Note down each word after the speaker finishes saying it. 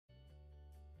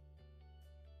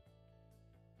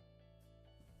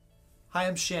Hi,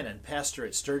 I'm Shannon, pastor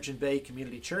at Sturgeon Bay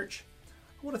Community Church.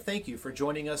 I want to thank you for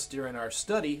joining us during our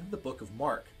study of the book of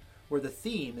Mark, where the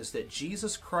theme is that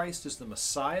Jesus Christ is the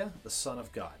Messiah, the Son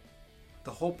of God.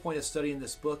 The whole point of studying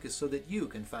this book is so that you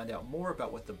can find out more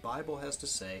about what the Bible has to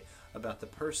say about the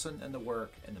person and the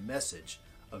work and the message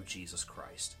of Jesus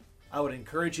Christ. I would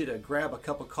encourage you to grab a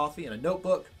cup of coffee and a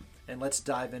notebook, and let's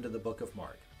dive into the book of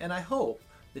Mark. And I hope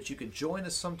that you could join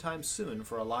us sometime soon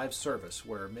for a live service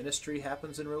where ministry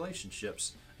happens in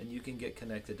relationships and you can get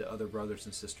connected to other brothers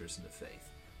and sisters in the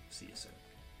faith. See you soon.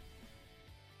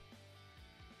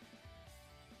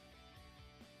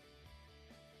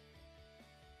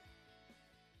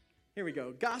 Here we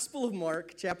go. Gospel of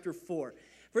Mark, chapter 4.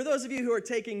 For those of you who are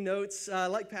taking notes,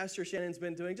 like Pastor Shannon's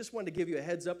been doing, just wanted to give you a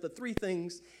heads up, the three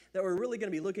things that we're really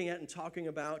going to be looking at and talking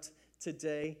about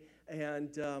today.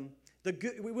 And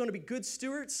we want to be good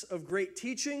stewards of great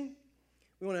teaching.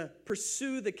 We want to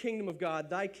pursue the kingdom of God,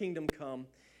 thy kingdom come.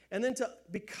 And then to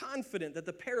be confident that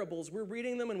the parables, we're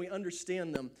reading them and we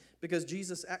understand them because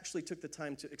Jesus actually took the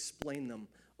time to explain them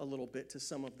a little bit to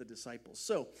some of the disciples.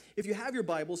 So if you have your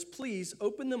Bibles, please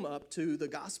open them up to the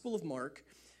Gospel of Mark,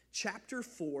 chapter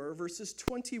 4, verses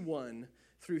 21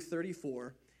 through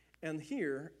 34. And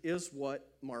here is what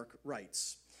Mark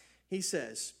writes. He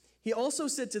says, "He also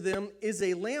said to them, 'Is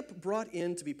a lamp brought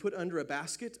in to be put under a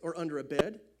basket or under a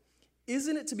bed?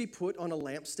 Isn't it to be put on a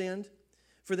lampstand?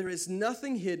 For there is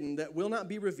nothing hidden that will not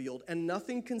be revealed, and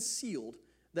nothing concealed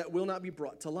that will not be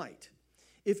brought to light.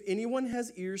 If anyone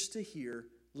has ears to hear,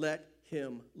 let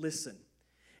him listen.'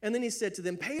 And then he said to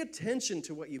them, 'Pay attention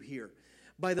to what you hear.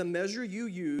 By the measure you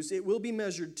use, it will be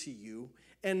measured to you,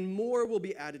 and more will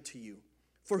be added to you.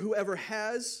 For whoever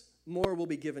has, more will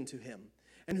be given to him.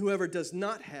 And whoever does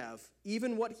not have,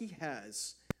 even what he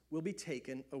has, will be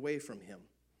taken away from him.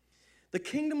 The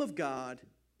kingdom of God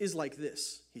is like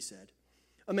this,' he said.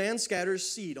 'A man scatters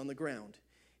seed on the ground.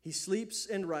 He sleeps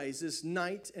and rises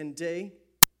night and day.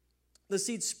 The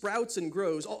seed sprouts and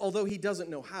grows, although he doesn't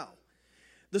know how.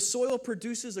 The soil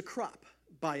produces a crop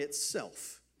by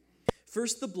itself.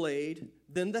 First the blade,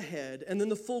 then the head, and then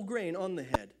the full grain on the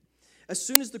head. As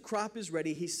soon as the crop is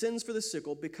ready, he sends for the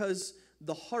sickle because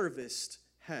the harvest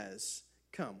has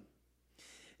come.'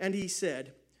 And he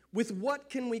said, 'With what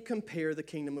can we compare the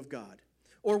kingdom of God?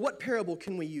 Or what parable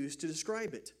can we use to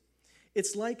describe it?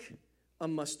 It's like a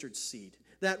mustard seed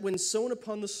that when sown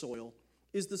upon the soil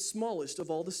is the smallest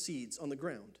of all the seeds on the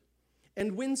ground.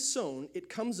 And when sown, it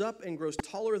comes up and grows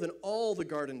taller than all the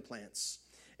garden plants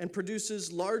and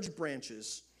produces large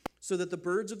branches so that the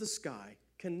birds of the sky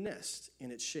can nest in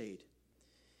its shade.'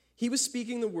 He was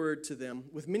speaking the word to them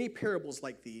with many parables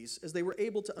like these as they were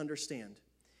able to understand.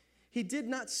 He did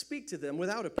not speak to them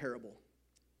without a parable.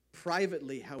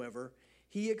 Privately, however,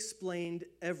 he explained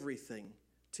everything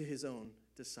to his own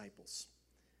disciples."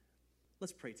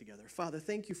 Let's pray together. Father,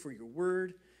 thank you for your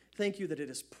word. Thank you that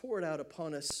it is poured out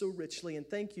upon us so richly, and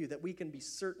thank you that we can be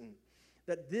certain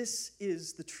that this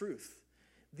is the truth.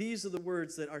 These are the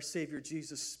words that our Savior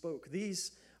Jesus spoke.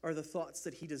 These are the thoughts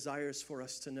that he desires for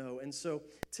us to know. And so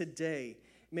today,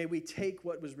 may we take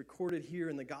what was recorded here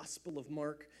in the Gospel of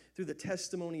Mark through the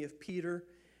testimony of Peter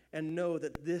and know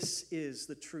that this is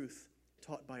the truth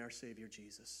taught by our Savior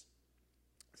Jesus.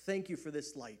 Thank you for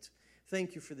this light.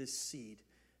 Thank you for this seed.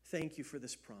 Thank you for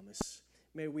this promise.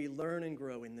 May we learn and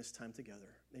grow in this time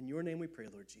together. In your name we pray,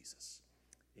 Lord Jesus.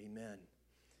 Amen.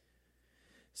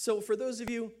 So for those of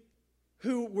you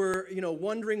who were,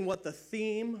 wondering what the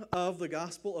theme of the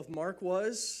Gospel of Mark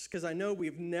was, because I know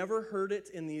we've never heard it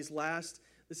in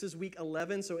this is week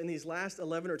 11, so in these last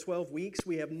 11 or 12 weeks,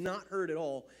 we have not heard at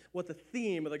all what the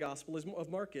theme of the Gospel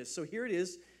of Mark is. So here it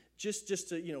is. Just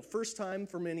to, first time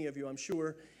for many of you, I'm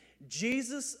sure.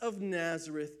 Jesus of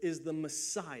Nazareth is the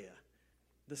Messiah,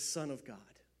 the Son of God.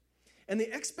 And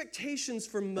the expectations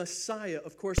for Messiah,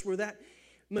 of course, were that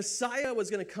Messiah was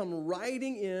going to come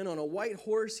riding in on a white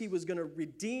horse. He was going to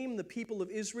redeem the people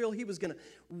of Israel. He was going to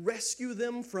rescue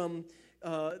them from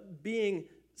being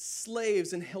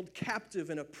slaves and held captive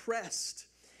and oppressed.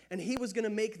 And he was going to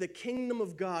make the kingdom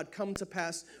of God come to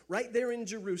pass right there in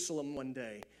Jerusalem one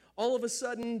day. All of a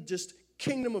sudden, just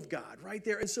kingdom of God right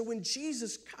there. And so when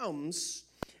Jesus comes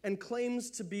and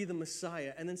claims to be the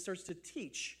Messiah and then starts to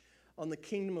teach on the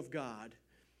kingdom of God,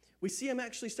 we see him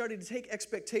actually starting to take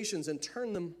expectations and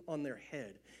turn them on their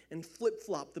head and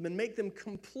flip-flop them and make them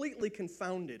completely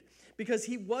confounded, because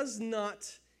he was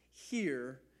not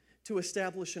here to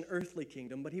establish an earthly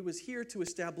kingdom, but he was here to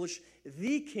establish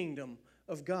the kingdom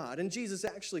of God. And Jesus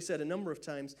actually said a number of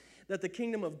times that the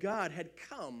kingdom of God had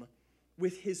come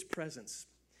with his presence.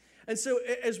 And so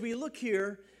as we look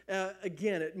here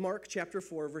Again, at Mark chapter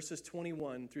 4, verses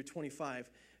 21 through 25,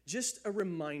 just a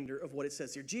reminder of what it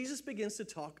says here. Jesus begins to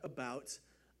talk about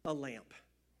a lamp.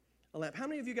 A lamp. How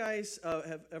many of you guys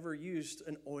have ever used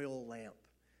an oil lamp?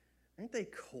 Aren't they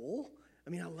cool? I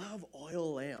mean, I love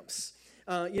oil lamps.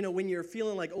 When you're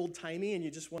feeling like old-timey and you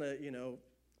just want to,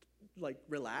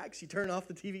 relax, you turn off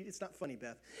the TV. It's not funny,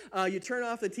 Beth. You turn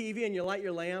off the TV and you light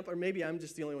your lamp, or maybe I'm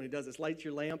just the only one who does this. Light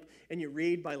your lamp and you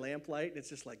read by lamplight. And it's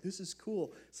just like, this is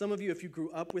cool. Some of you, if you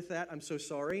grew up with that, I'm so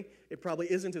sorry. It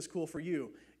probably isn't as cool for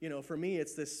you. For me,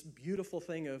 it's this beautiful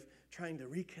thing of trying to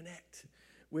reconnect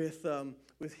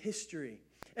with history.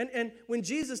 And when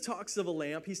Jesus talks of a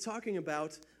lamp, he's talking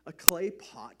about a clay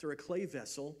pot or a clay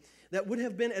vessel that would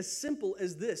have been as simple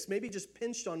as this, maybe just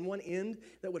pinched on one end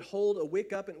that would hold a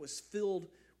wick up and it was filled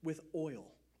with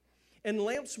oil. And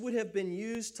lamps would have been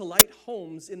used to light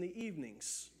homes in the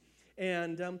evenings.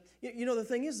 And, the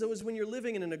thing is, though, is when you're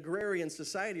living in an agrarian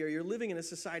society or you're living in a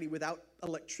society without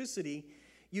electricity,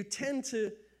 you tend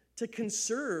to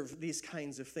conserve these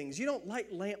kinds of things. You don't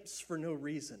light lamps for no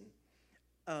reason.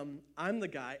 I'm the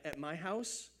guy at my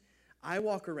house, I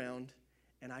walk around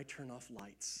and I turn off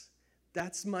lights.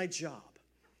 That's my job.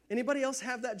 Anybody else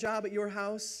have that job at your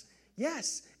house?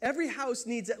 Yes, every house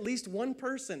needs at least one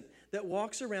person that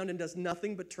walks around and does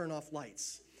nothing but turn off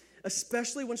lights.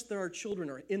 Especially once there are children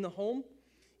or in the home,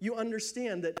 you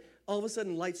understand that all of a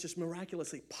sudden lights just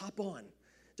miraculously pop on,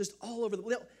 just all over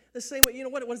the same way.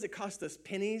 What does it cost us?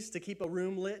 Pennies to keep a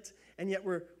room lit, and yet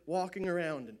we're walking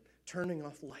around and turning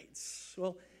off lights.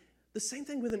 Well, the same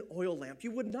thing with an oil lamp.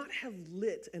 You would not have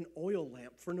lit an oil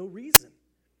lamp for no reason.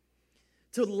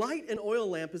 To light an oil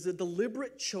lamp is a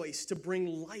deliberate choice to bring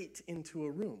light into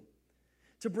a room,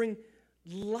 to bring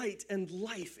light and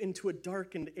life into a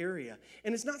darkened area.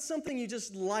 And it's not something you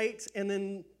just light and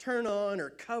then turn on or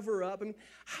cover up. I mean,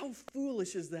 how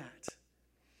foolish is that?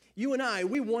 You and I,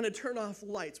 we want to turn off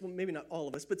lights. Well, maybe not all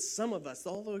of us, but some of us,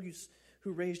 all of you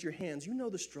who raised your hands, you know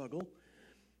the struggle.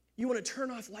 You want to turn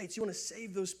off lights. You want to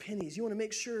save those pennies. You want to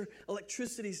make sure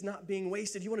electricity is not being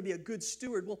wasted. You want to be a good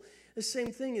steward. Well, the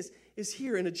same thing is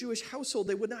here. In a Jewish household,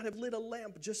 they would not have lit a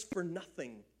lamp just for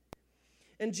nothing.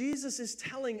 And Jesus is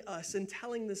telling us and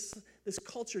telling this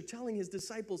culture, telling his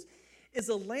disciples, is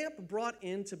a lamp brought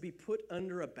in to be put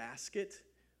under a basket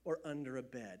or under a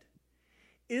bed?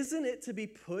 Isn't it to be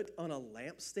put on a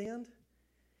lampstand?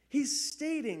 He's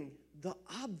stating the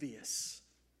obvious.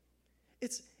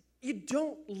 You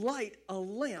don't light a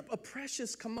lamp, a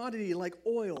precious commodity like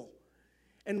oil,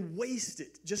 and waste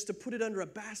it just to put it under a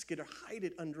basket or hide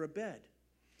it under a bed.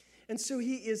 And so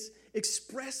he is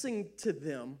expressing to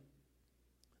them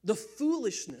the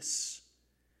foolishness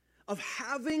of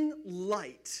having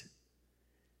light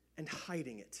and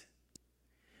hiding it.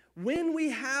 When we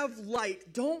have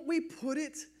light, don't we put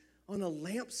it on a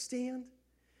lampstand?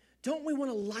 Don't we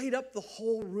want to light up the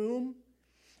whole room?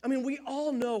 I mean, we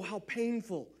all know how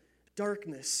painful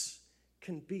darkness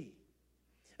can be.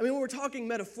 I mean, when we're talking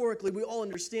metaphorically, we all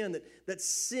understand that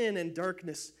sin and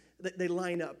darkness, that they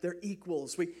line up. They're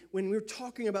equals. When we're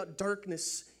talking about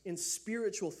darkness in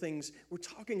spiritual things, we're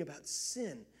talking about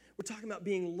sin. We're talking about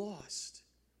being lost.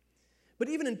 But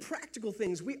even in practical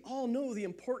things, we all know the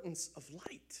importance of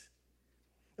light.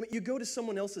 I mean, you go to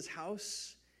someone else's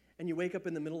house and you wake up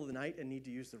in the middle of the night and need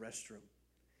to use the restroom.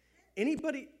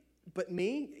 Anybody but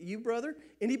me, you brother,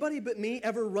 anybody but me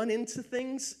ever run into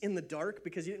things in the dark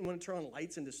because you didn't want to turn on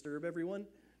lights and disturb everyone?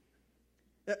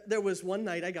 There was one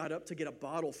night I got up to get a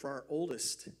bottle for our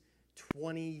oldest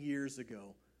 20 years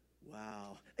ago.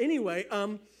 Wow. Anyway,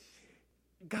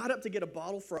 got up to get a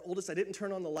bottle for our oldest. I didn't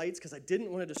turn on the lights because I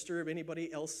didn't want to disturb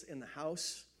anybody else in the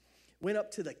house. Went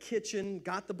up to the kitchen,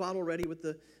 got the bottle ready with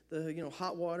the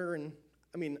hot water, and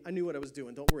I knew what I was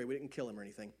doing. Don't worry, we didn't kill him or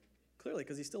anything. Clearly,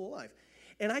 because he's still alive.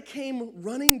 And I came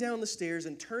running down the stairs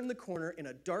and turned the corner in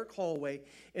a dark hallway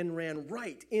and ran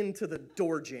right into the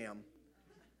door jamb.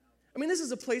 I mean, this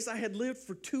is a place I had lived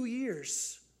for 2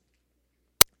 years.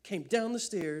 Came down the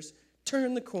stairs,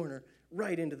 turned the corner,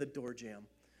 right into the door jamb.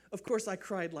 Of course, I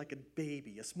cried like a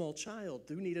baby, a small child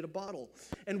who needed a bottle,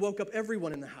 and woke up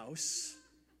everyone in the house.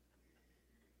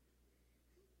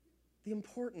 The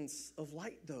importance of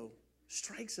light, though,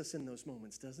 strikes us in those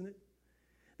moments, doesn't it?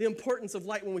 The importance of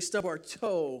light when we stub our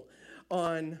toe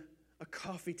on a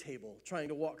coffee table trying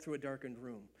to walk through a darkened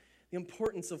room. The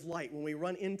importance of light when we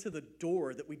run into the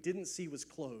door that we didn't see was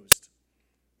closed.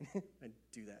 I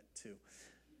do that too.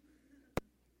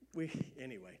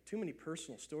 Anyway, too many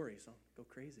personal stories. I'll go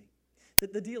crazy.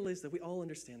 The deal is that we all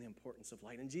understand the importance of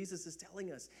light. And Jesus is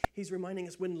telling us, he's reminding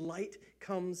us when light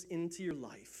comes into your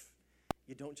life,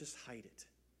 you don't just hide it.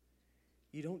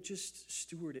 you don't just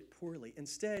steward it poorly.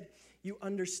 Instead, you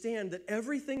understand that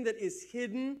everything that is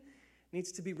hidden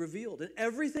needs to be revealed, and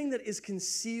everything that is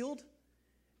concealed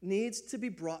needs to be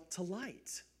brought to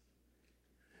light.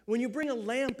 When you bring a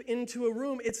lamp into a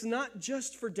room, it's not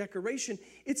just for decoration,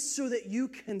 it's so that you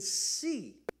can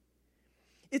see.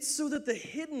 It's so that the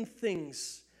hidden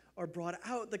things are brought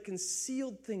out, the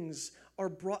concealed things are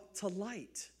brought to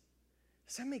light.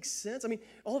 Does that make sense? I mean,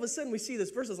 all of a sudden we see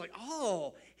this verse, it's like,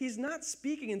 oh, he's not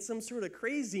speaking in some sort of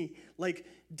crazy, like,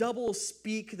 double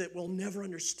speak that we'll never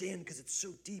understand because it's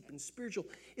so deep and spiritual.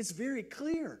 It's very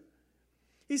clear.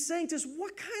 He's saying to us,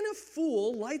 what kind of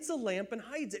fool lights a lamp and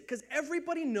hides it? Because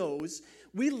everybody knows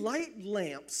we light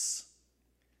lamps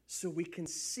so we can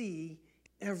see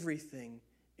everything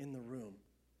in the room.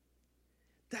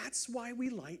 That's why we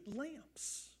light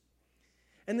lamps.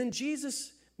 And then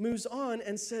Jesus moves on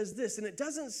and says this, and it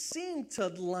doesn't seem to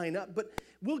line up, but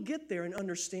we'll get there and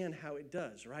understand how it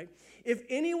does, right? If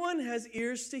anyone has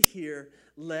ears to hear,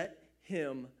 let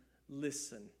him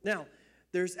listen. Now,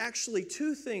 there's actually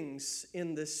two things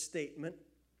in this statement.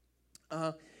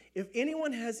 If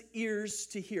anyone has ears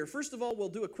to hear, first of all, we'll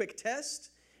do a quick test.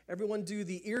 Everyone do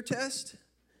the ear test,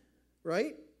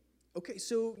 right? Okay,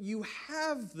 so you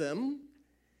have them.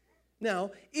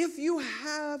 Now, if you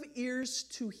have ears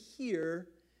to hear,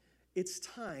 it's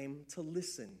time to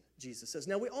listen, Jesus says.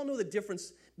 Now, we all know the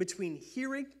difference between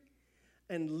hearing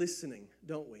and listening,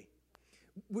 don't we?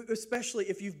 Especially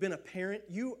if you've been a parent,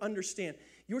 you understand.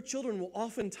 Your children will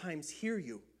oftentimes hear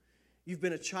you. You've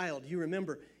been a child, you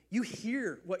remember. You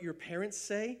hear what your parents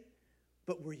say,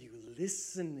 but were you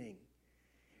listening?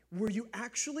 Were you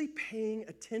actually paying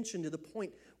attention to the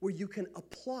point where you can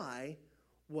apply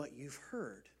what you've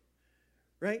heard?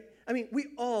 Right? I mean, we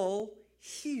all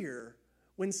hear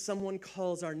when someone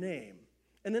calls our name,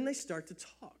 and then they start to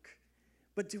talk.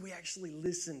 But do we actually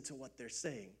listen to what they're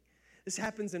saying? This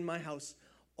happens in my house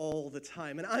all the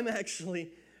time, and I'm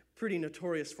actually pretty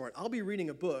notorious for it. I'll be reading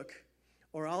a book,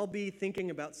 or I'll be thinking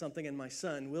about something, and my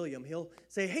son, William, he'll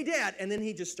say, "Hey, Dad," and then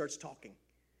he just starts talking.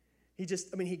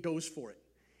 He goes for it.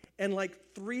 And like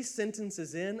 3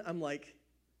 sentences in, I'm like,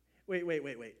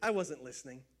 wait, I wasn't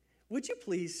listening. Would you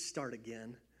please start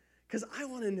again? Because I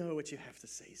want to know what you have to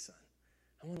say, son.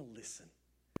 I want to listen.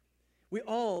 We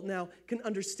all now can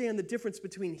understand the difference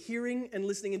between hearing and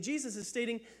listening. And Jesus is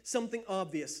stating something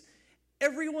obvious.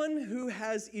 Everyone who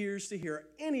has ears to hear,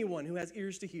 anyone who has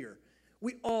ears to hear,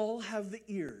 we all have the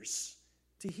ears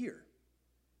to hear.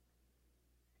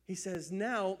 He says,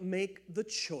 now make the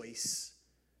choice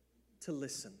to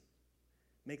listen.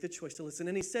 Make the choice to listen.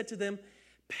 And he said to them,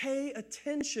 pay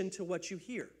attention to what you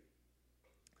hear.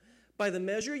 By the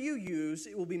measure you use,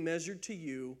 it will be measured to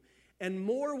you, and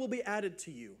more will be added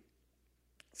to you.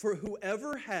 For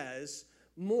whoever has,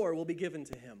 more will be given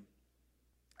to him.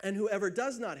 And whoever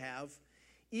does not have,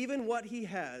 even what he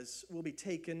has will be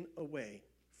taken away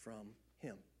from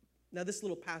him. Now this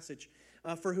little passage,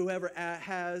 for whoever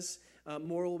has,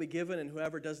 more will be given, and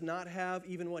whoever does not have,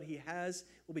 even what he has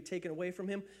will be taken away from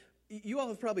him. You all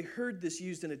have probably heard this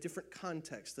used in a different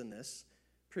context than this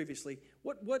previously.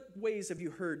 What ways have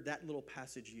you heard that little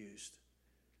passage used?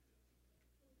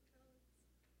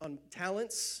 On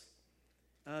talents.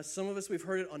 Some of us, we've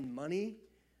heard it on money,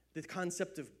 the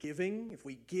concept of giving, if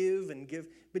we give and give.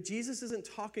 But Jesus isn't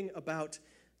talking about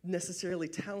necessarily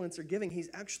talents or giving. He's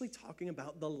actually talking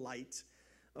about the light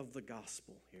of the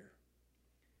gospel here.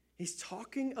 He's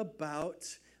talking about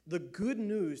the good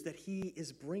news that he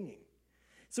is bringing.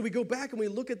 So we go back and we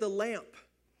look at the lamp.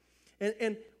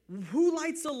 And who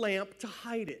lights a lamp to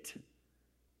hide it?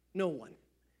 No one.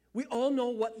 We all know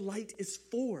what light is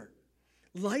for.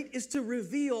 Light is to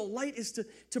reveal. Light is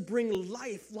to bring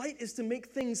life. Light is to make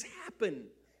things happen.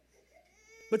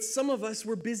 But some of us,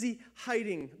 we're busy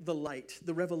hiding the light,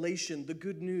 the revelation, the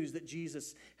good news that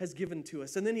Jesus has given to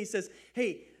us. And then he says,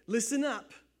 hey, listen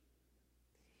up.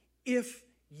 If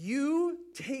you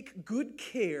take good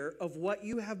care of what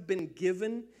you have been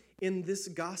given in this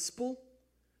gospel,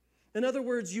 in other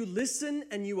words, you listen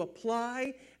and you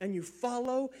apply and you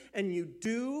follow and you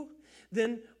do,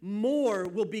 then more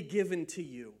will be given to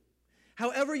you.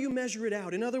 However you measure it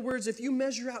out. In other words, if you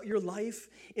measure out your life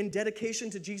in dedication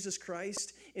to Jesus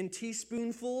Christ in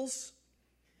teaspoonfuls,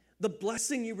 the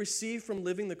blessing you receive from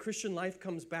living the Christian life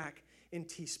comes back in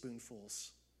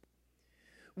teaspoonfuls.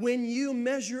 When you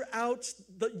measure out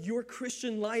your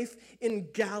Christian life in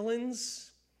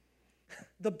gallons,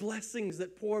 the blessings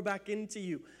that pour back into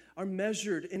you are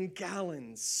measured in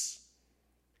gallons.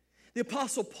 The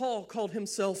Apostle Paul called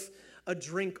himself a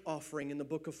drink offering in the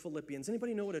book of Philippians.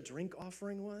 Anybody know what a drink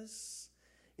offering was?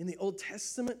 In the Old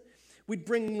Testament, we'd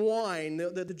bring wine.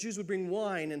 The Jews would bring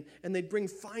wine, and they'd bring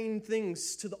fine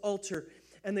things to the altar,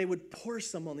 and they would pour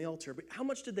some on the altar. But how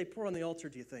much did they pour on the altar,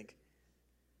 do you think?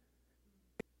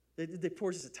 Did they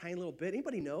pour just a tiny little bit?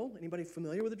 Anybody know? Anybody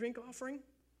familiar with a drink offering?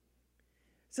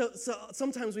 So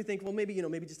sometimes we think, well, maybe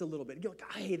just a little bit. You're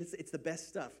like, hey, it's the best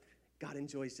stuff. God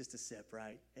enjoys just a sip,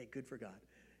 right? Hey, good for God.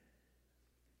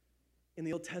 In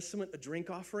the Old Testament, a drink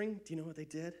offering, do you know what they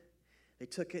did? They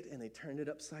took it and they turned it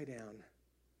upside down.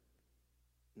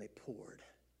 And they poured.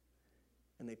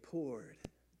 And they poured.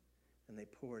 And they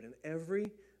poured. And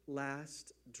every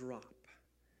last drop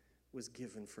was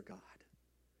given for God.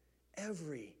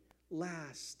 Every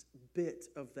last bit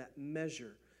of that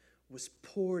measure was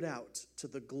poured out to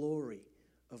the glory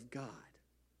of God.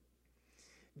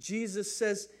 Jesus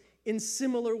says, in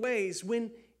similar ways,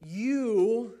 when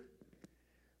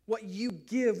what you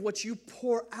give, what you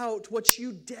pour out, what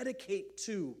you dedicate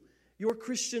to your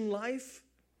Christian life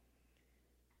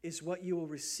is what you will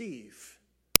receive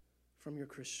from your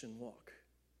Christian walk.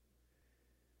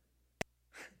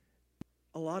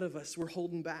 A lot of us, we're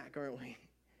holding back, aren't we?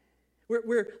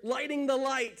 We're lighting the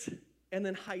light and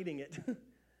then hiding it.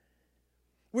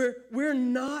 We're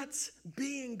not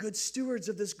being good stewards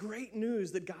of this great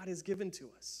news that God has given to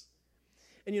us.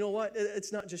 And you know what?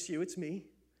 It's not just you, it's me.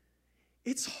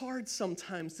 It's hard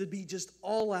sometimes to be just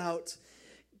all out,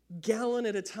 gallon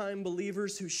at a time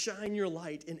believers who shine your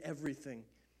light in everything,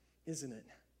 isn't it?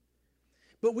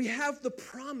 But we have the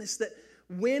promise that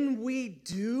when we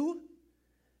do,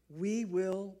 we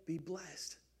will be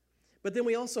blessed. But then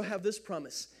we also have this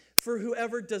promise. For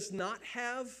whoever does not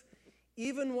have,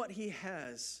 even what he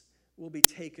has will be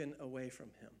taken away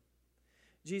from him.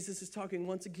 Jesus is talking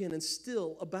once again and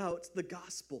still about the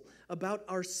gospel, about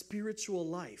our spiritual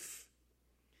life.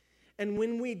 And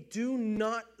when we do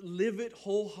not live it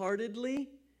wholeheartedly,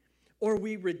 or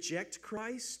we reject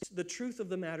Christ, the truth of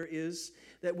the matter is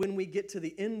that when we get to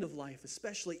the end of life,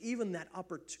 especially, even that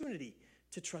opportunity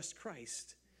to trust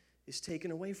Christ is taken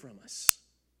away from us.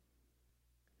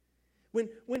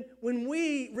 When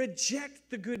we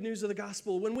reject the good news of the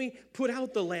gospel, when we put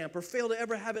out the lamp or fail to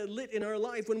ever have it lit in our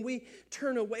life, when we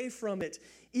turn away from it,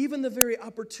 even the very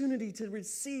opportunity to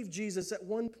receive Jesus at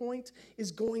one point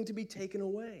is going to be taken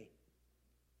away.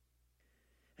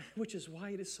 Which is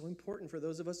why it is so important for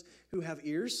those of us who have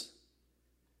ears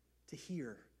to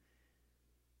hear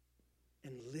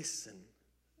and listen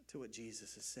to what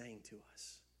Jesus is saying to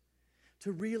us.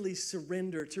 To really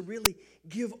surrender, to really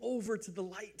give over to the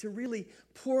light, to really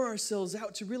pour ourselves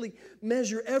out, to really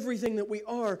measure everything that we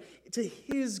are to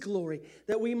His glory,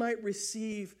 that we might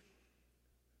receive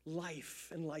life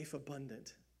and life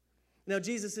abundant. Now,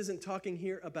 Jesus isn't talking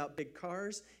here about big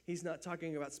cars. He's not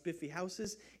talking about spiffy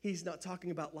houses. He's not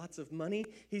talking about lots of money.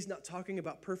 He's not talking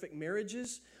about perfect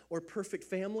marriages or perfect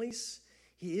families.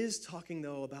 He is talking,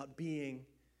 though, about being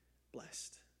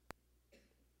blessed.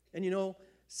 And you know,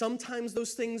 sometimes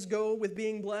those things go with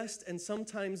being blessed, and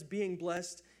sometimes being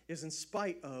blessed is in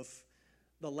spite of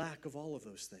the lack of all of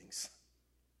those things.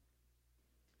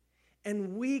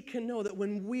 And we can know that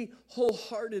when we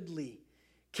wholeheartedly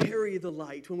carry the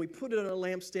light, when we put it on a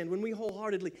lampstand, when we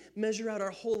wholeheartedly measure out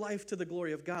our whole life to the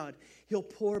glory of God, He'll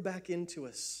pour back into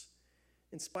us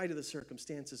in spite of the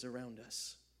circumstances around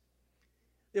us.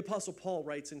 The Apostle Paul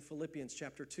writes in Philippians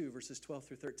chapter 2, verses 12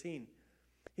 through 13.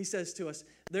 He says to us,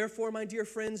 "Therefore, my dear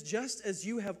friends, just as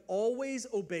you have always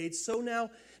obeyed, so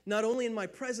now, not only in my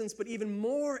presence, but even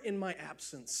more in my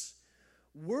absence,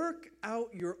 work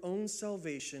out your own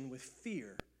salvation with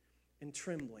fear and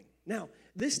trembling." Now,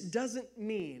 this doesn't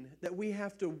mean that we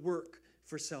have to work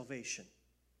for salvation.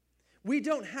 We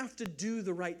don't have to do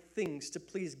the right things to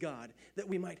please God that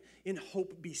we might, in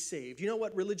hope, be saved. You know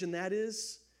what religion that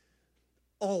is?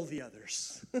 All the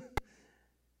others.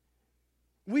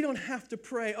 We don't have to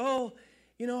pray, oh,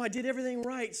 you know, I did everything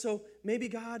right, so maybe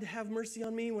God have mercy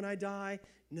on me when I die.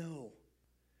 No.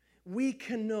 We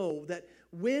can know that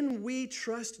when we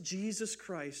trust Jesus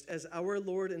Christ as our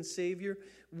Lord and Savior,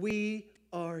 we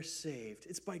are saved.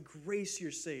 It's by grace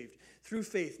you're saved, through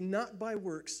faith, not by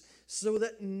works, so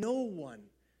that no one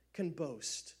can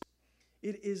boast.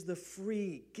 It is the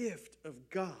free gift of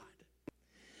God.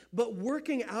 But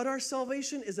working out our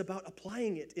salvation is about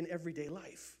applying it in everyday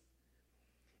life.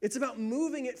 It's about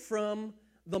moving it from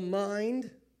the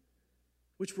mind,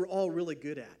 which we're all really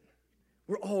good at.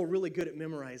 We're all really good at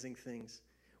memorizing things.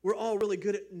 We're all really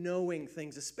good at knowing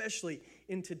things, especially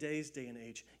in today's day and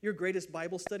age. Your greatest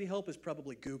Bible study help is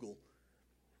probably Google.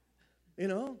 You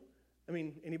know? I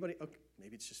mean, anybody? Okay,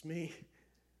 maybe it's just me.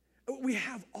 We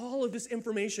have all of this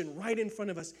information right in front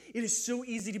of us. It is so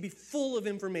easy to be full of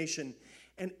information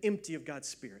and empty of God's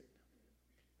Spirit.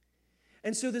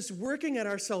 And so this working at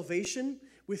our salvation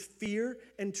with fear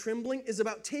and trembling is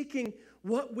about taking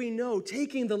what we know,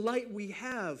 taking the light we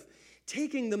have,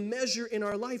 taking the measure in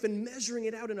our life and measuring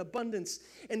it out in abundance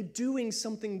and doing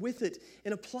something with it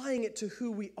and applying it to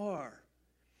who we are.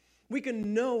 We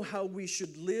can know how we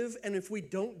should live, and if we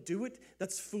don't do it,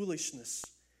 that's foolishness.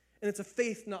 And it's a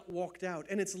faith not walked out,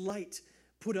 and it's light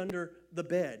put under the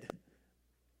bed.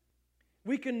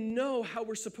 We can know how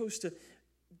we're supposed to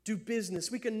do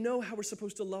business. We can know how we're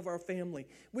supposed to love our family.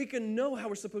 We can know how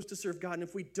we're supposed to serve God. And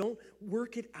if we don't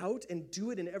work it out and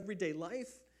do it in everyday life,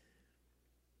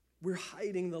 we're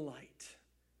hiding the light.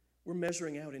 We're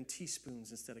measuring out in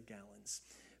teaspoons instead of gallons.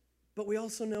 But we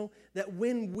also know that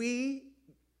when we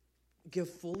give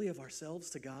fully of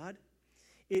ourselves to God,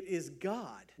 it is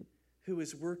God who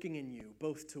is working in you,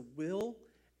 both to will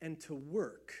and to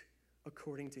work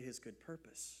according to his good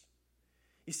purpose.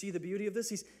 You see the beauty of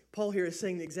this? Paul here is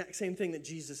saying the exact same thing that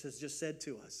Jesus has just said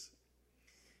to us.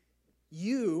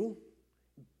 You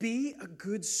be a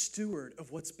good steward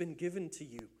of what's been given to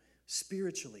you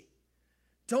spiritually.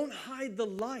 Don't hide the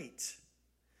light.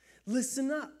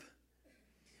 Listen up.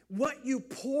 What you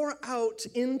pour out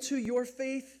into your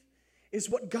faith is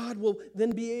what God will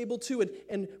then be able to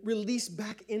and release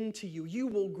back into you. You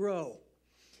will grow.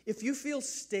 If you feel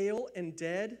stale and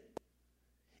dead,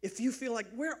 if you feel like,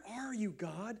 where are you,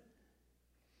 God?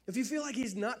 If you feel like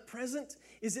he's not present,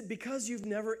 is it because you've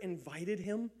never invited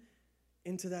him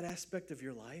into that aspect of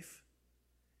your life?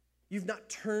 You've not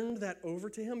turned that over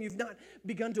to him? You've not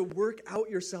begun to work out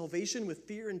your salvation with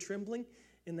fear and trembling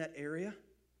in that area?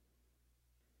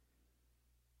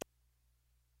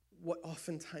 What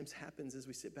oftentimes happens is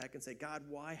we sit back and say, God,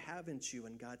 why haven't you?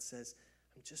 And God says,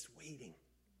 I'm just waiting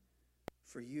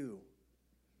for you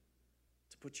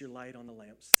to put your light on the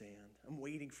lampstand. I'm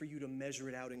waiting for you to measure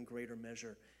it out in greater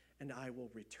measure, and I will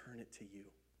return it to you.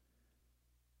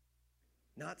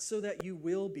 Not so that you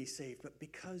will be saved, but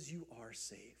because you are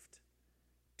saved.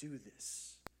 Do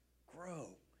this.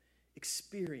 Grow.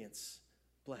 Experience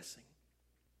blessing.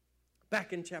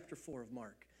 Back in chapter 4 of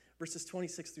Mark, verses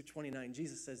 26 through 29,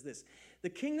 Jesus says this. The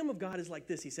kingdom of God is like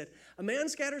this. He said, a man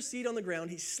scatters seed on the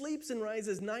ground. He sleeps and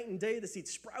rises night and day. The seed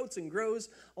sprouts and grows,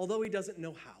 although he doesn't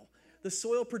know how. The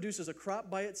soil produces a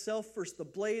crop by itself, first the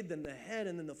blade, then the head,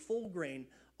 and then the full grain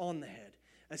on the head.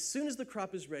 As soon as the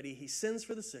crop is ready, he sends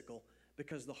for the sickle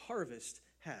because the harvest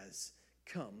has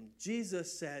come.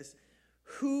 Jesus says,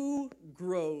 who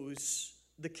grows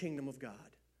the kingdom of God?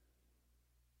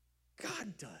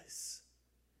 God does.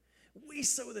 We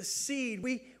sow the seed,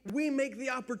 we make the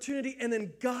opportunity, and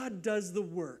then God does the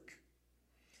work.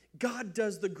 God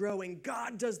does the growing.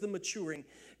 God does the maturing.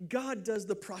 God does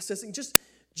the processing.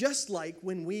 Just like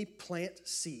when we plant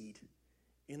seed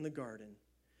in the garden,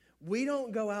 we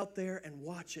don't go out there and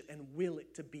watch it and will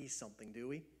it to be something, do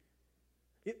we?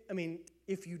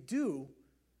 If you do,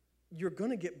 you're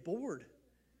going to get bored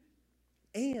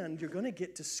and you're going to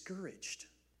get discouraged.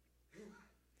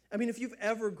 If you've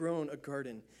ever grown a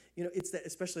garden, it's that,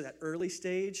 especially that early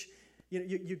stage,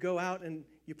 you go out and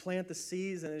you plant the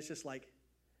seeds and it's just like,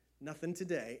 nothing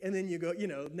today. And then you go,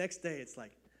 next day it's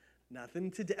like,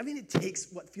 nothing today. It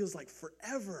takes what feels like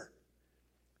forever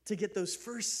to get those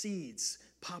first seeds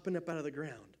popping up out of the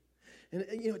ground. And,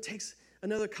 it takes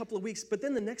another couple of weeks. But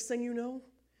then the next thing you know,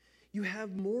 you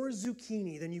have more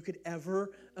zucchini than you could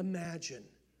ever imagine.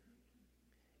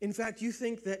 In fact, you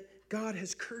think that God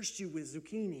has cursed you with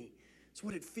zucchini. It's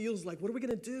what it feels like. What are we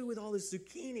going to do with all this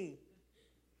zucchini?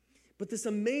 But this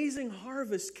amazing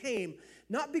harvest came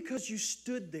not because you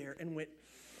stood there and went,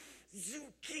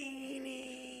 zucchini.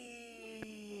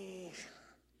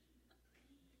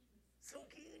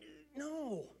 Zucchini.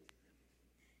 No.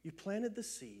 You planted the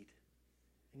seed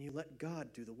and you let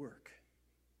God do the work.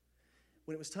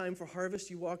 When it was time for harvest,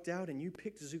 you walked out and you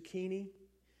picked zucchini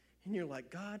and you're like,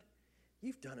 God,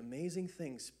 you've done amazing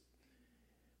things.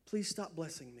 Please stop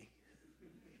blessing me.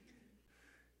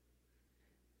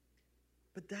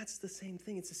 But that's the same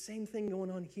thing. It's the same thing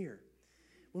going on here.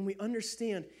 When we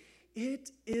understand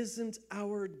it isn't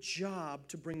our job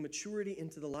to bring maturity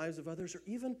into the lives of others or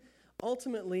even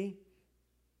ultimately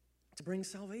to bring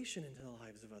salvation into the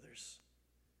lives of others.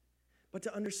 But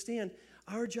to understand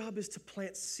our job is to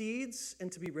plant seeds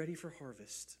and to be ready for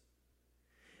harvest.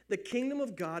 The kingdom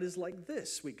of God is like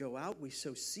this. We go out, we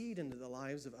sow seed into the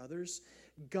lives of others.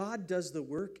 God does the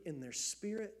work in their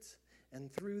spirit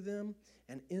and through them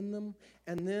and in them.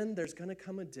 And then there's going to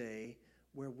come a day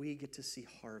where we get to see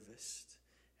harvest.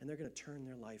 And they're going to turn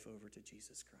their life over to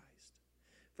Jesus Christ.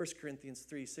 1 Corinthians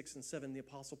 3, 6 and 7, the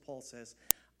Apostle Paul says,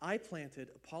 I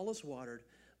planted, Apollos watered,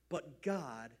 but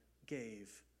God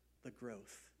gave the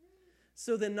growth.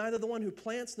 So then neither the one who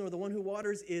plants nor the one who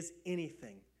waters is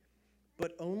anything,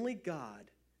 but only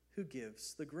God who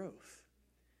gives the growth.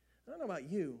 I don't know about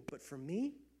you, but for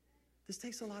me, this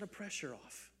takes a lot of pressure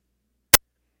off.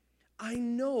 I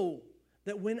know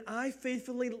that when I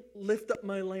faithfully lift up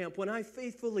my lamp, when I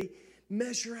faithfully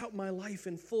measure out my life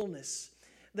in fullness,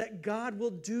 that God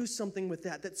will do something with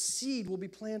that seed will be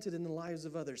planted in the lives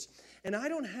of others. And I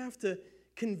don't have to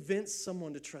convince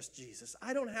someone to trust Jesus.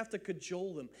 I don't have to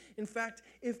cajole them. In fact,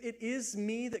 if it is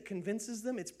me that convinces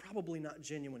them, it's probably not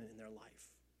genuine in their life.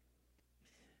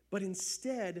 But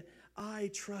instead, I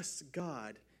trust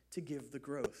God to give the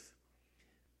growth.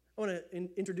 I want to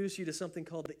introduce you to something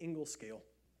called the Ingle Scale.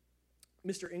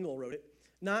 Mr. Ingle wrote it,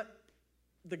 not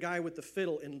the guy with the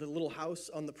fiddle in the little house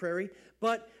on the prairie,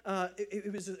 but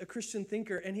it was a Christian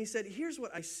thinker, and he said, here's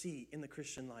what I see in the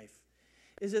Christian life,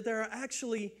 is that there are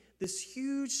actually this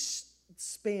huge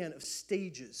span of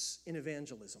stages in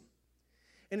evangelism.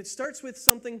 And it starts with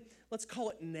something, let's call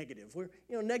it negative. Where,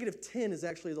 negative 10 is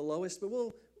actually the lowest,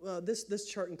 but this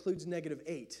chart includes negative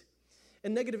 8.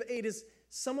 And negative 8 is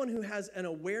someone who has an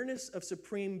awareness of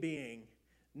supreme being,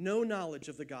 no knowledge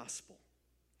of the gospel.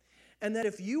 And that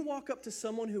if you walk up to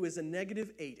someone who is a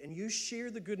negative 8 and you share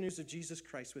the good news of Jesus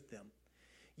Christ with them,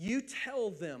 you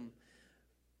tell them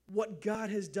what God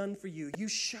has done for you. You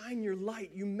shine your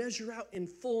light. You measure out in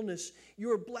fullness. You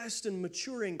are blessed and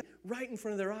maturing right in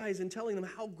front of their eyes and telling them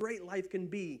how great life can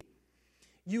be.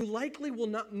 You likely will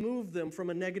not move them from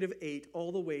a negative 8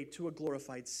 all the way to a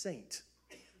glorified saint.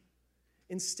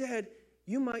 Instead,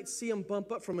 you might see them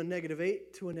bump up from a negative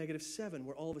 8 to a negative 7,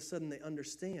 where all of a sudden they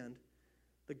understand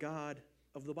the God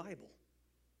of the Bible.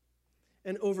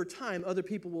 And over time, other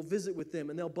people will visit with them,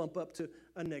 and they'll bump up to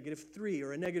a negative 3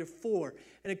 or a negative 4,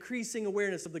 an increasing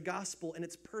awareness of the gospel and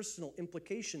its personal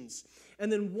implications.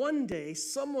 And then one day,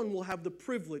 someone will have the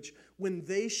privilege, when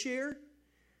they share,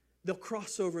 they'll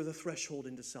cross over the threshold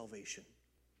into salvation.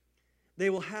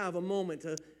 They will have a moment,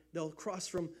 they'll cross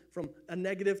from a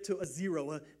negative to a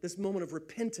 0, this moment of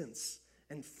repentance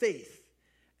and faith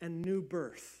and new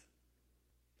birth.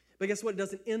 But guess what? It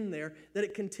doesn't end there, that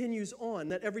it continues on,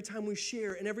 that every time we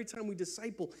share and every time we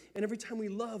disciple and every time we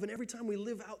love and every time we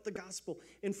live out the gospel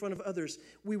in front of others,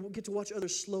 we will get to watch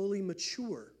others slowly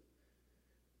mature.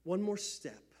 One more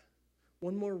step,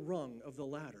 one more rung of the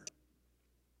ladder.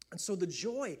 And so the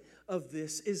joy of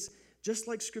this is, just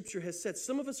like Scripture has said,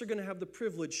 some of us are going to have the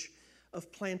privilege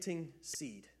of planting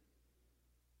seed.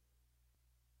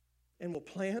 And we'll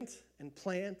plant and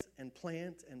plant and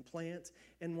plant and plant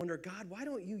and wonder, God, why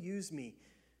don't you use me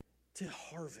to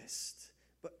harvest?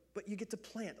 But you get to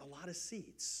plant a lot of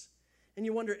seeds. And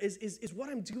you wonder, is what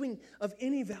I'm doing of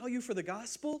any value for the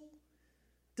gospel?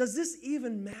 Does this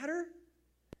even matter?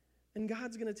 And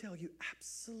God's going to tell you,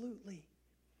 absolutely.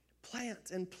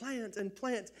 Plant and plant and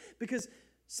plant. Because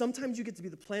sometimes you get to be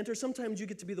the planter, sometimes you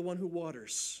get to be the one who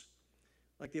waters.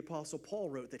 Like the Apostle Paul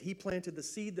wrote, that he planted the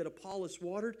seed that Apollos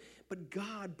watered, but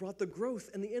God brought the growth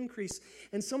and the increase.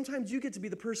 And sometimes you get to be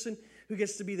the person who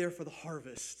gets to be there for the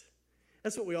harvest.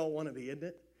 That's what we all want to be, isn't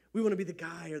it? We want to be the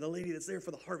guy or the lady that's there for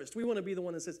the harvest. We want to be the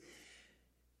one that says,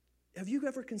 have you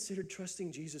ever considered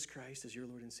trusting Jesus Christ as your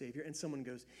Lord and Savior? And someone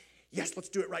goes, yes, let's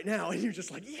do it right now. And you're just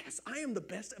like, yes, I am the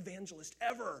best evangelist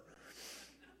ever.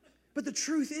 But the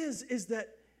truth is that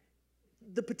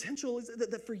the potential is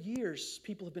that for years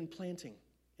people have been planting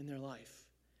in their life,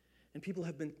 and people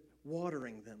have been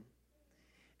watering them.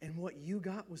 And what you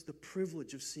got was the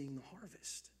privilege of seeing the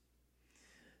harvest.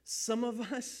 Some of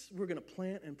us, we're going to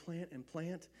plant and plant and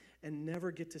plant and never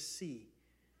get to see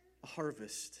a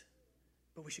harvest,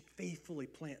 but we should faithfully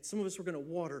plant. Some of us, we're going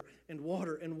to water and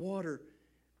water and water,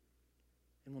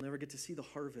 and we'll never get to see the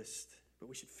harvest, but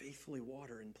we should faithfully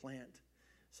water and plant.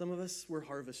 Some of us, we're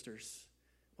harvesters.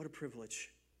 What a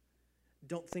privilege.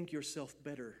 Don't think yourself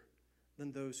better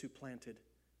than those who planted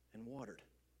and watered.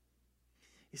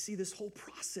 You see, this whole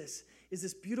process is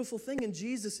this beautiful thing, and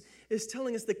Jesus is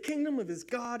telling us the kingdom of his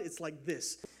God, it's like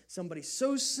this. Somebody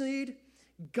sows seed,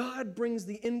 God brings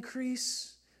the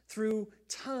increase through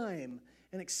time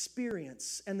and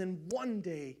experience, and then one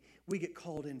day we get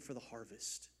called in for the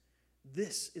harvest.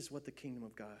 This is what the kingdom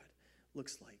of God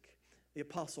looks like. The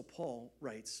Apostle Paul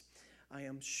writes, I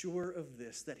am sure of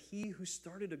this, that he who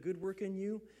started a good work in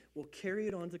you will carry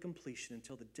it on to completion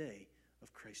until the day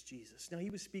of Christ Jesus. Now, he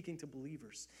was speaking to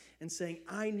believers and saying,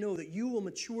 I know that you will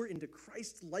mature into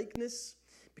Christ's likeness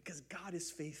because God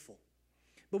is faithful.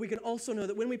 But we can also know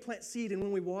that when we plant seed and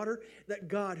when we water, that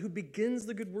God, who begins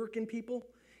the good work in people,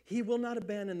 he will not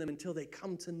abandon them until they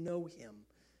come to know him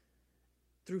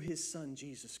through his Son,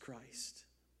 Jesus Christ.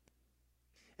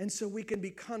 And so we can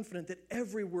be confident that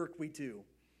every work we do,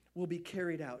 will be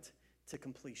carried out to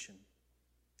completion.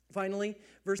 Finally,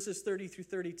 verses 30 through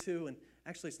 32, and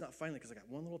actually it's not finally because I got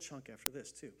one little chunk after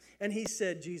this too. And he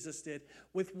said, Jesus did,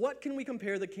 with what can we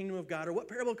compare the kingdom of God, or what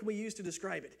parable can we use to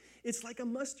describe it? It's like a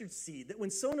mustard seed that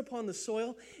when sown upon the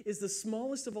soil is the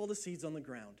smallest of all the seeds on the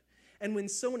ground. And when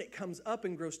sown, it comes up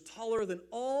and grows taller than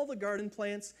all the garden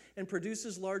plants and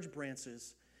produces large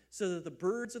branches so that the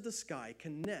birds of the sky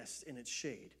can nest in its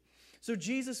shade. So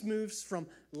Jesus moves from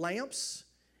lamps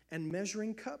and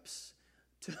measuring cups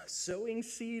to sowing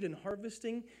seed and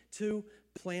harvesting to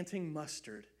planting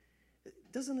mustard.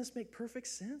 Doesn't this make perfect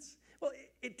sense? Well,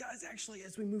 it does actually.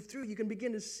 As we move through, you can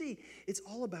begin to see it's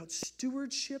all about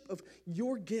stewardship of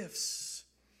your gifts,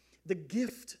 the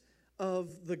gift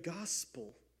of the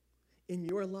gospel in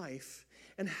your life,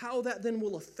 and how that then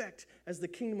will affect as the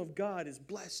kingdom of God is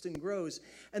blessed and grows,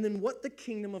 and then what the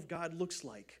kingdom of God looks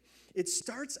like. It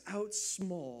starts out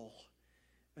small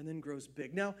and then grows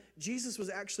big. Now, Jesus was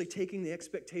actually taking the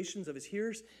expectations of his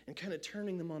hearers and kind of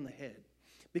turning them on the head.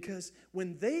 Because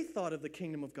when they thought of the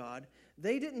kingdom of God,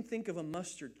 they didn't think of a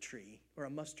mustard tree or a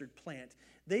mustard plant.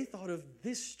 They thought of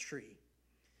this tree.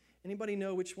 Anybody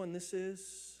know which one this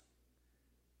is?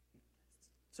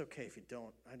 It's okay if you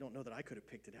don't. I don't know that I could have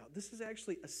picked it out. This is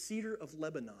actually a cedar of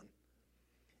Lebanon.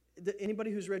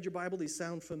 Anybody who's read your Bible, these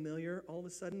sound familiar all of a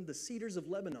sudden? The cedars of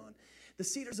Lebanon. The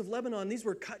cedars of Lebanon, these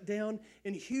were cut down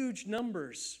in huge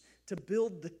numbers to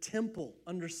build the temple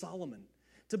under Solomon,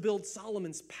 to build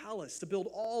Solomon's palace, to build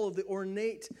all of the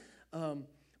ornate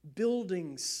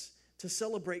buildings to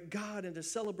celebrate God and to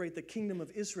celebrate the kingdom of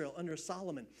Israel under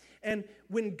Solomon. And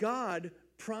when God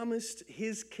promised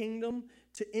his kingdom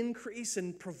to increase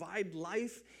and provide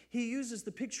life, he uses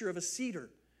the picture of a cedar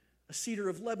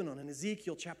of Lebanon in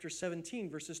Ezekiel chapter 17,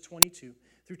 verses 22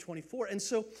 through 24. And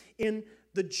so in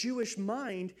the Jewish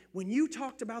mind, when you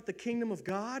talked about the kingdom of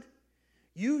God,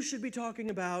 you should be talking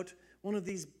about one of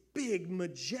these big,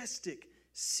 majestic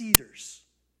cedars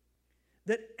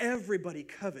that everybody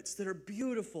covets, that are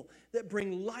beautiful, that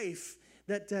bring life,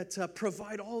 that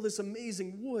provide all this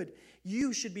amazing wood.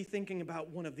 You should be thinking about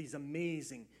one of these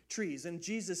amazing trees. And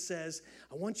Jesus says,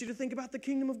 I want you to think about the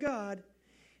kingdom of God,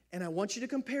 and I want you to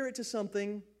compare it to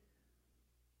something,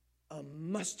 a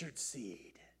mustard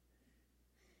seed.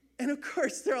 And of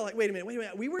course, they're all like, wait a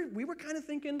minute. We were kind of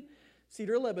thinking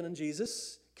cedar of Lebanon,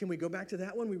 Jesus. Can we go back to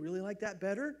that one? We really like that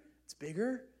better. It's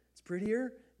bigger, it's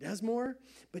prettier, does more.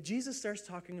 But Jesus starts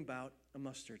talking about a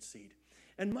mustard seed.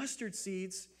 And mustard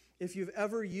seeds, if you've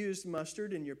ever used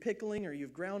mustard in your pickling or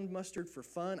you've ground mustard for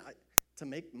fun, to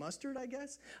make mustard, I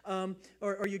guess,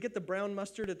 or you get the brown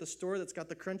mustard at the store that's got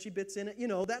the crunchy bits in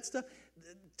it, that stuff,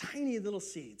 tiny little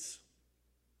seeds.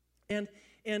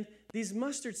 And these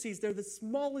mustard seeds, they're the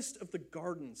smallest of the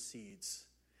garden seeds.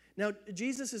 Now,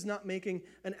 Jesus is not making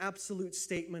an absolute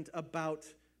statement about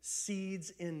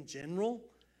seeds in general,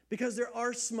 because there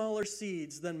are smaller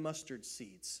seeds than mustard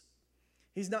seeds.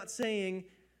 He's not saying,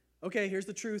 okay, here's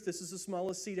the truth, this is the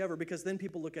smallest seed ever, because then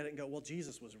people look at it and go, well,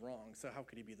 Jesus was wrong, so how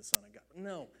could he be the Son of God?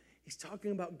 No, he's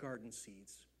talking about garden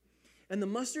seeds. And the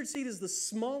mustard seed is the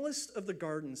smallest of the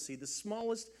garden seed, the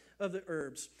smallest of the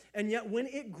herbs. And yet when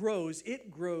it grows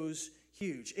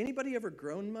huge. Anybody ever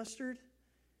grown mustard?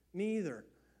 Me either.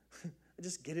 I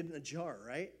just get it in a jar,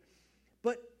 right?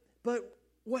 But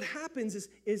what happens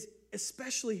is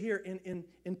especially here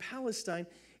in Palestine,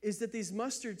 is that these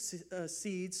mustard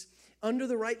seeds, under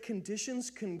the right conditions,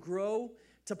 can grow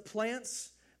to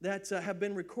plants that have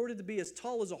been recorded to be as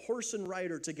tall as a horse and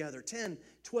rider together, 10,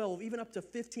 12, even up to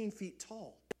 15 feet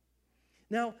tall.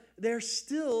 Now, they're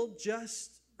still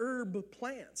just herb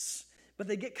plants, but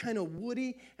they get kind of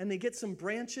woody, and they get some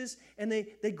branches, and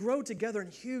they grow together in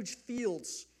huge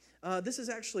fields. This is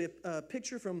actually a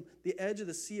picture from the edge of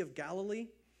the Sea of Galilee,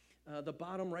 the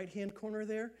bottom right-hand corner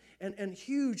there. And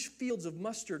huge fields of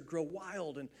mustard grow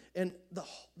wild and the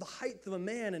height of a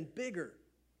man and bigger.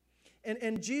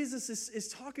 And Jesus is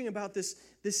talking about this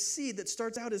seed that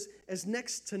starts out as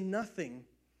next to nothing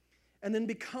and then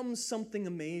becomes something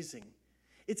amazing.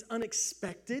 It's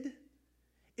unexpected.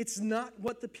 It's not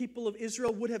what the people of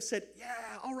Israel would have said,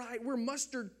 yeah, all right, we're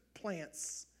mustard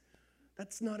plants.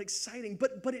 That's not exciting,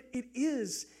 but it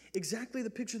is exactly the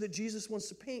picture that Jesus wants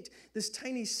to paint, this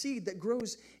tiny seed that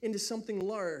grows into something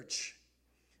large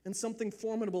and something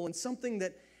formidable and something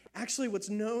that actually what's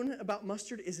known about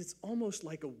mustard is it's almost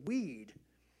like a weed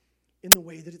in the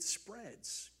way that it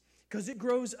spreads, because it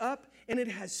grows up and it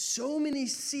has so many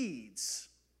seeds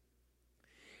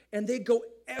and they go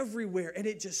everywhere and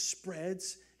it just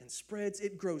spreads and spreads.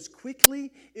 It grows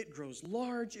quickly, it grows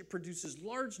large, it produces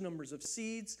large numbers of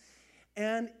seeds,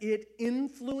 and it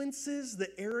influences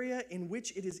the area in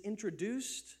which it is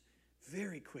introduced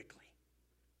very quickly.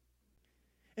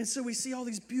 And so we see all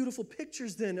these beautiful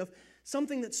pictures then of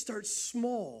something that starts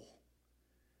small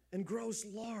and grows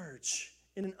large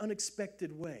in an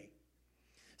unexpected way.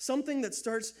 Something that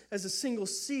starts as a single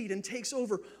seed and takes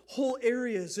over whole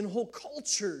areas and whole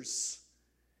cultures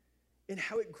in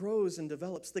how it grows and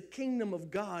develops. The kingdom of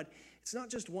God, it's not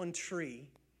just one tree.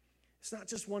 It's not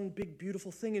just one big,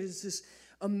 beautiful thing. It is this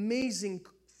amazing,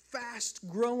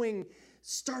 fast-growing,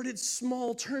 started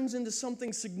small, turns into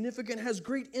something significant, has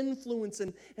great influence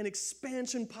and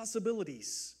expansion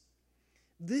possibilities.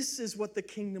 This is what the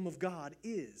kingdom of God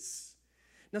is.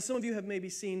 Now, some of you have maybe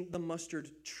seen the mustard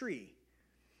tree.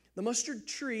 The mustard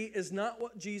tree is not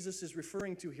what Jesus is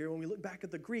referring to here. When we look back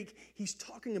at the Greek, he's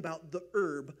talking about the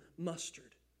herb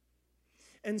mustard.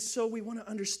 And so we want to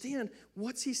understand,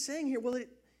 what's he saying here? Well,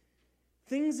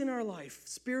 things in our life,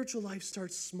 spiritual life,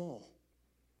 starts small,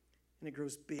 and it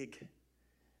grows big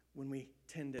when we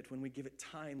tend it, when we give it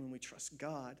time, when we trust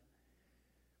God.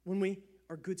 When we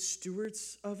are good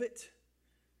stewards of it,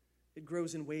 it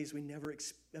grows in ways we never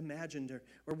imagined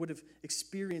or would have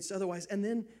experienced otherwise. And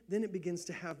then it begins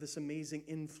to have this amazing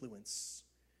influence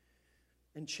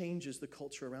and changes the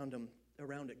culture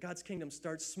around it. God's kingdom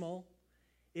starts small.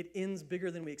 It ends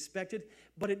bigger than we expected,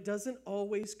 but it doesn't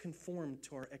always conform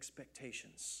to our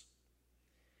expectations.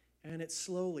 And it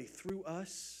slowly, through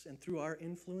us and through our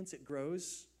influence, it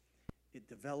grows, it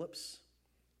develops,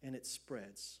 and it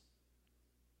spreads.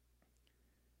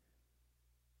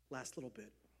 Last little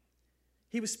bit.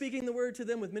 He was speaking the word to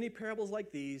them with many parables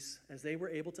like these, as they were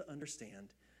able to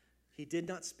understand. He did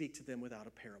not speak to them without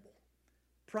a parable.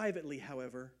 Privately,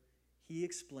 however, he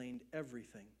explained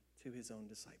everything to his own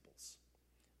disciples.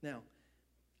 Now,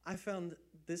 I found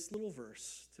this little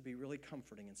verse to be really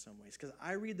comforting in some ways, because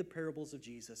I read the parables of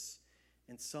Jesus,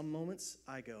 and some moments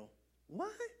I go, what?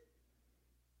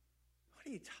 What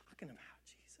are you talking about,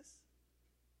 Jesus?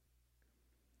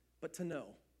 But to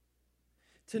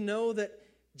know that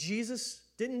Jesus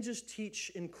didn't just teach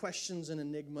in questions and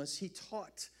enigmas, he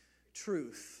taught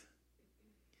truth.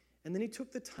 And then he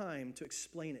took the time to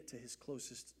explain it to his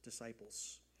closest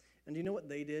disciples. And do you know what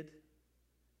they did?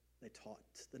 They taught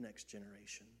the next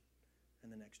generation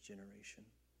and the next generation.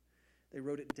 They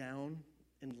wrote it down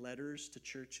in letters to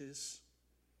churches.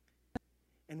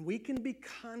 And we can be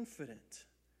confident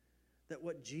that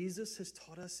what Jesus has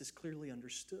taught us is clearly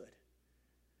understood,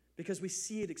 because we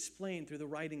see it explained through the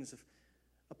writings of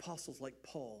apostles like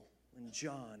Paul and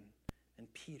John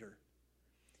and Peter.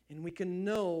 And we can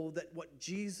know that what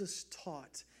Jesus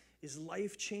taught is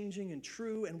life-changing and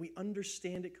true, and we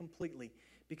understand it completely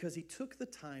because he took the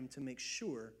time to make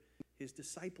sure his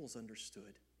disciples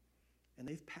understood. And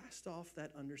they've passed off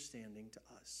that understanding to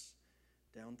us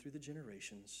down through the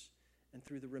generations and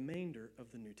through the remainder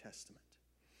of the New Testament.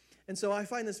 And so I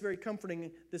find this very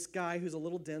comforting, this guy who's a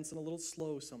little dense and a little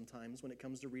slow sometimes when it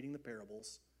comes to reading the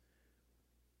parables.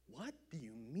 What do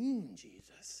you mean,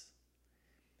 Jesus?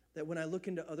 That when I look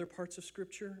into other parts of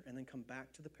Scripture and then come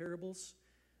back to the parables,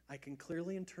 I can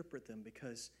clearly interpret them,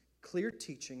 because clear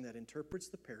teaching that interprets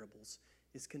the parables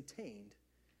is contained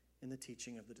in the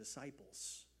teaching of the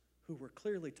disciples, who were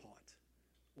clearly taught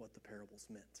what the parables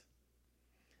meant.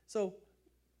 So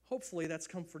hopefully that's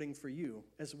comforting for you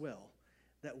as well,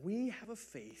 that we have a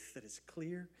faith that is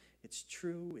clear, it's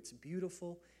true, it's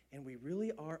beautiful, and we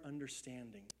really are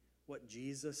understanding what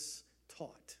Jesus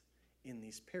taught in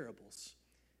these parables,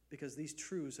 because these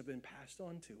truths have been passed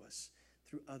on to us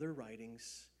through other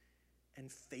writings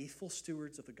and faithful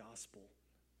stewards of the gospel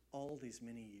all these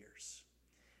many years.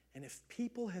 And if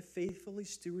people have faithfully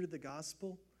stewarded the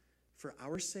gospel for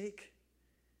our sake,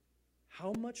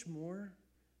 how much more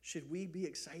should we be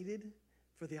excited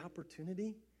for the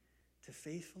opportunity to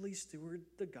faithfully steward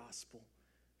the gospel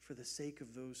for the sake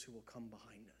of those who will come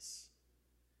behind us,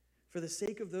 for the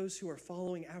sake of those who are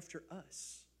following after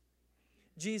us?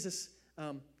 Jesus,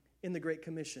 in the Great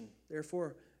Commission,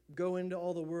 therefore, go into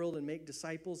all the world and make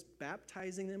disciples,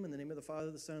 baptizing them in the name of the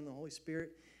Father, the Son, and the Holy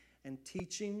Spirit, and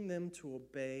teaching them to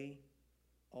obey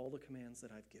all the commands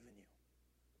that I've given you.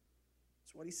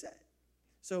 That's what he said.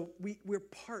 So we're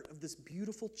part of this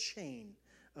beautiful chain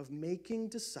of making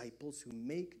disciples who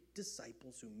make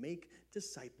disciples who make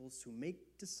disciples who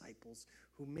make disciples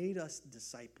who made us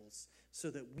disciples so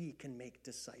that we can make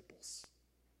disciples.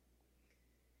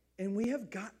 And we have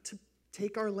got to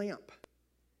take our lamp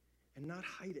and not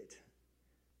hide it,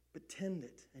 but tend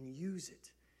it and use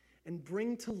it and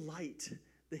bring to light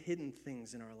the hidden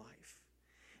things in our life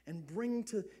and bring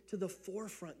to the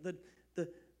forefront the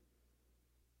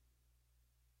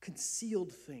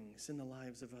concealed things in the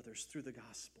lives of others through the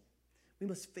gospel. We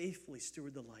must faithfully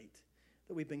steward the light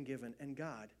that we've been given, and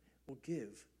God will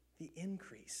give the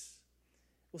increase.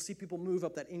 We'll see people move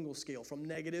up that Ingle scale from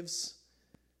negatives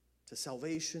to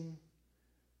salvation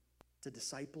to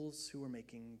disciples who are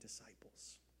making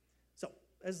disciples. So,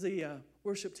 as the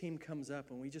worship team comes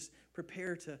up and we just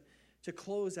prepare to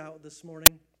close out this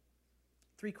morning,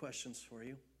 3 questions for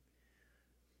you.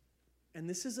 And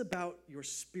this is about your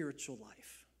spiritual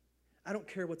life. I don't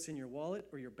care what's in your wallet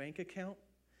or your bank account.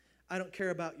 I don't care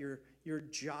about your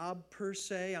job per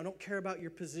se. I don't care about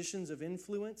your positions of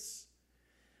influence.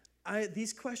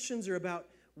 These questions are about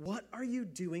what are you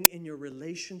doing in your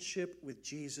relationship with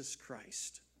Jesus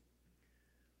Christ?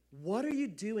 What are you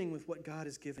doing with what God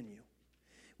has given you?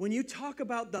 When you talk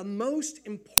about the most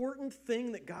important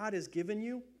thing that God has given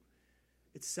you,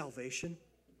 it's salvation.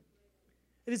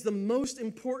 It is the most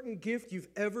important gift you've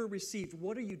ever received.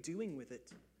 What are you doing with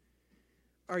it?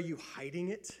 Are you hiding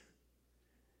it?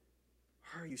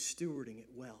 Or are you stewarding it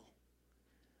well?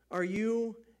 Are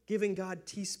you giving God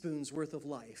teaspoons worth of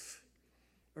life?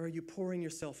 Or are you pouring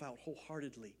yourself out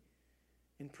wholeheartedly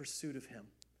in pursuit of Him?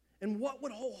 And what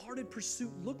would wholehearted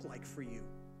pursuit look like for you?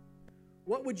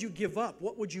 What would you give up?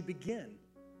 What would you begin?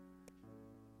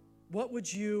 What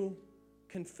would you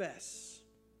confess?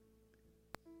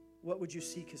 What would you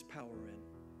seek His power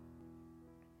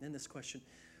in? And this question,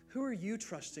 who are you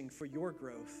trusting for your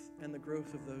growth and the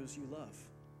growth of those you love?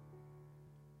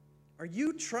 Are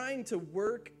you trying to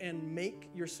work and make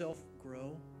yourself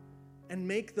grow and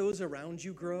make those around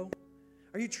you grow?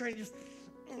 Are you trying to just,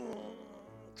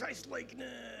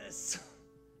 Christ-likeness?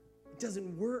 It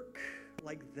doesn't work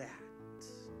like that.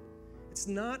 It's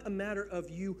not a matter of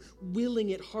you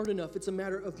willing it hard enough. It's a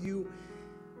matter of you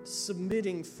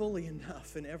submitting fully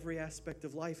enough in every aspect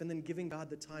of life and then giving God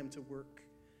the time to work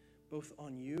both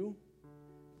on you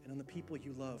and on the people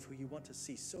you love who you want to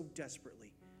see so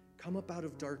desperately come up out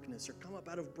of darkness or come up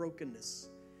out of brokenness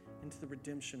into the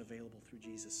redemption available through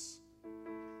Jesus.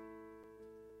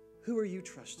 Who are you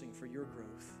trusting for your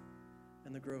growth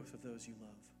and the growth of those you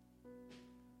love?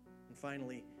 And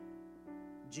finally,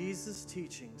 Jesus'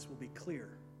 teachings will be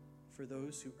clear for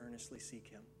those who earnestly seek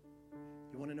Him.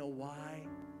 You want to know why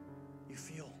you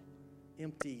feel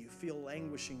empty, you feel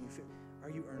languishing, are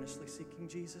you earnestly seeking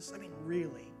Jesus? I mean,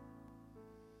 really?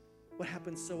 What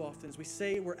happens so often is we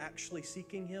say we're actually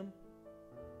seeking Him.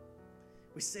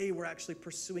 We say we're actually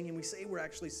pursuing Him. We say we're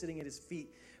actually sitting at His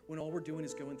feet when all we're doing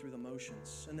is going through the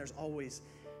motions. And there's always,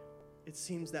 it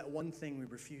seems, that one thing we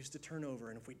refuse to turn over.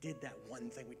 And if we did that one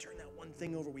thing, we turned that one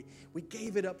thing over. We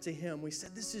gave it up to Him. We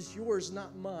said, this is yours,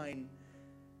 not mine.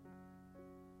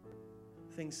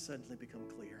 Things suddenly become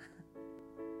clear.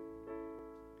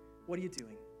 What are you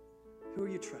doing? Who are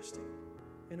you trusting?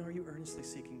 And are you earnestly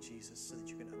seeking Jesus so that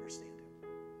you can understand Him?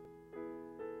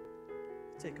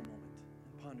 Take a moment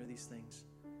and ponder these things,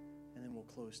 and then we'll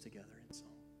close together in song.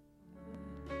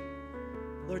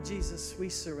 Lord Jesus, we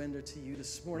surrender to You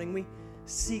this morning. We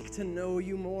seek to know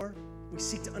You more. We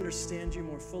seek to understand You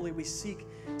more fully. We seek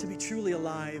to be truly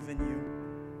alive in You.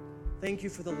 Thank You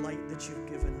for the light that You've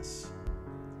given us.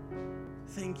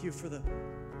 Thank You for the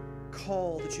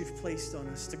call that You've placed on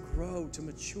us to grow, to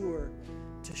mature,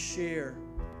 to share,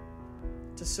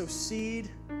 to sow seed,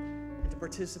 and to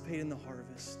participate in the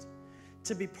harvest,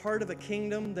 to be part of a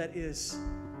kingdom that is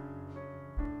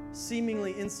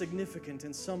seemingly insignificant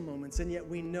in some moments, and yet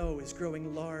we know is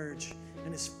growing large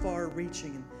and is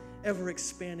far-reaching and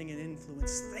ever-expanding in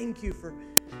influence. Thank You for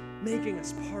making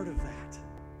us part of that.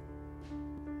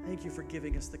 Thank You for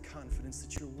giving us the confidence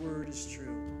that Your word is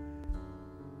true.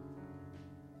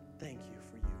 Thank You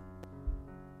for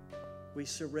You. We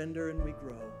surrender and we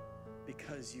grow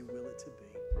because You will it to be.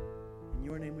 In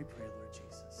Your name we pray, Lord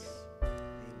Jesus.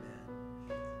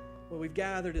 Amen. Well, we've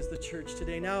gathered as the church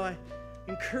today. Now I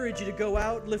encourage you to go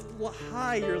out, lift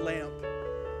high your lamp,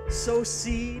 sow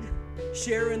seed,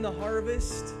 share in the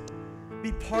harvest,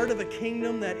 be part of a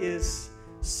kingdom that is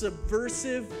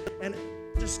subversive and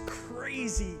just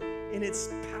crazy in its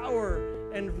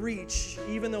power and reach,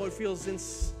 even though it feels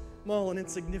small and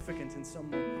insignificant in some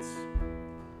moments.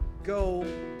 Go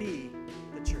be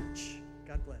the church.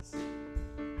 God bless.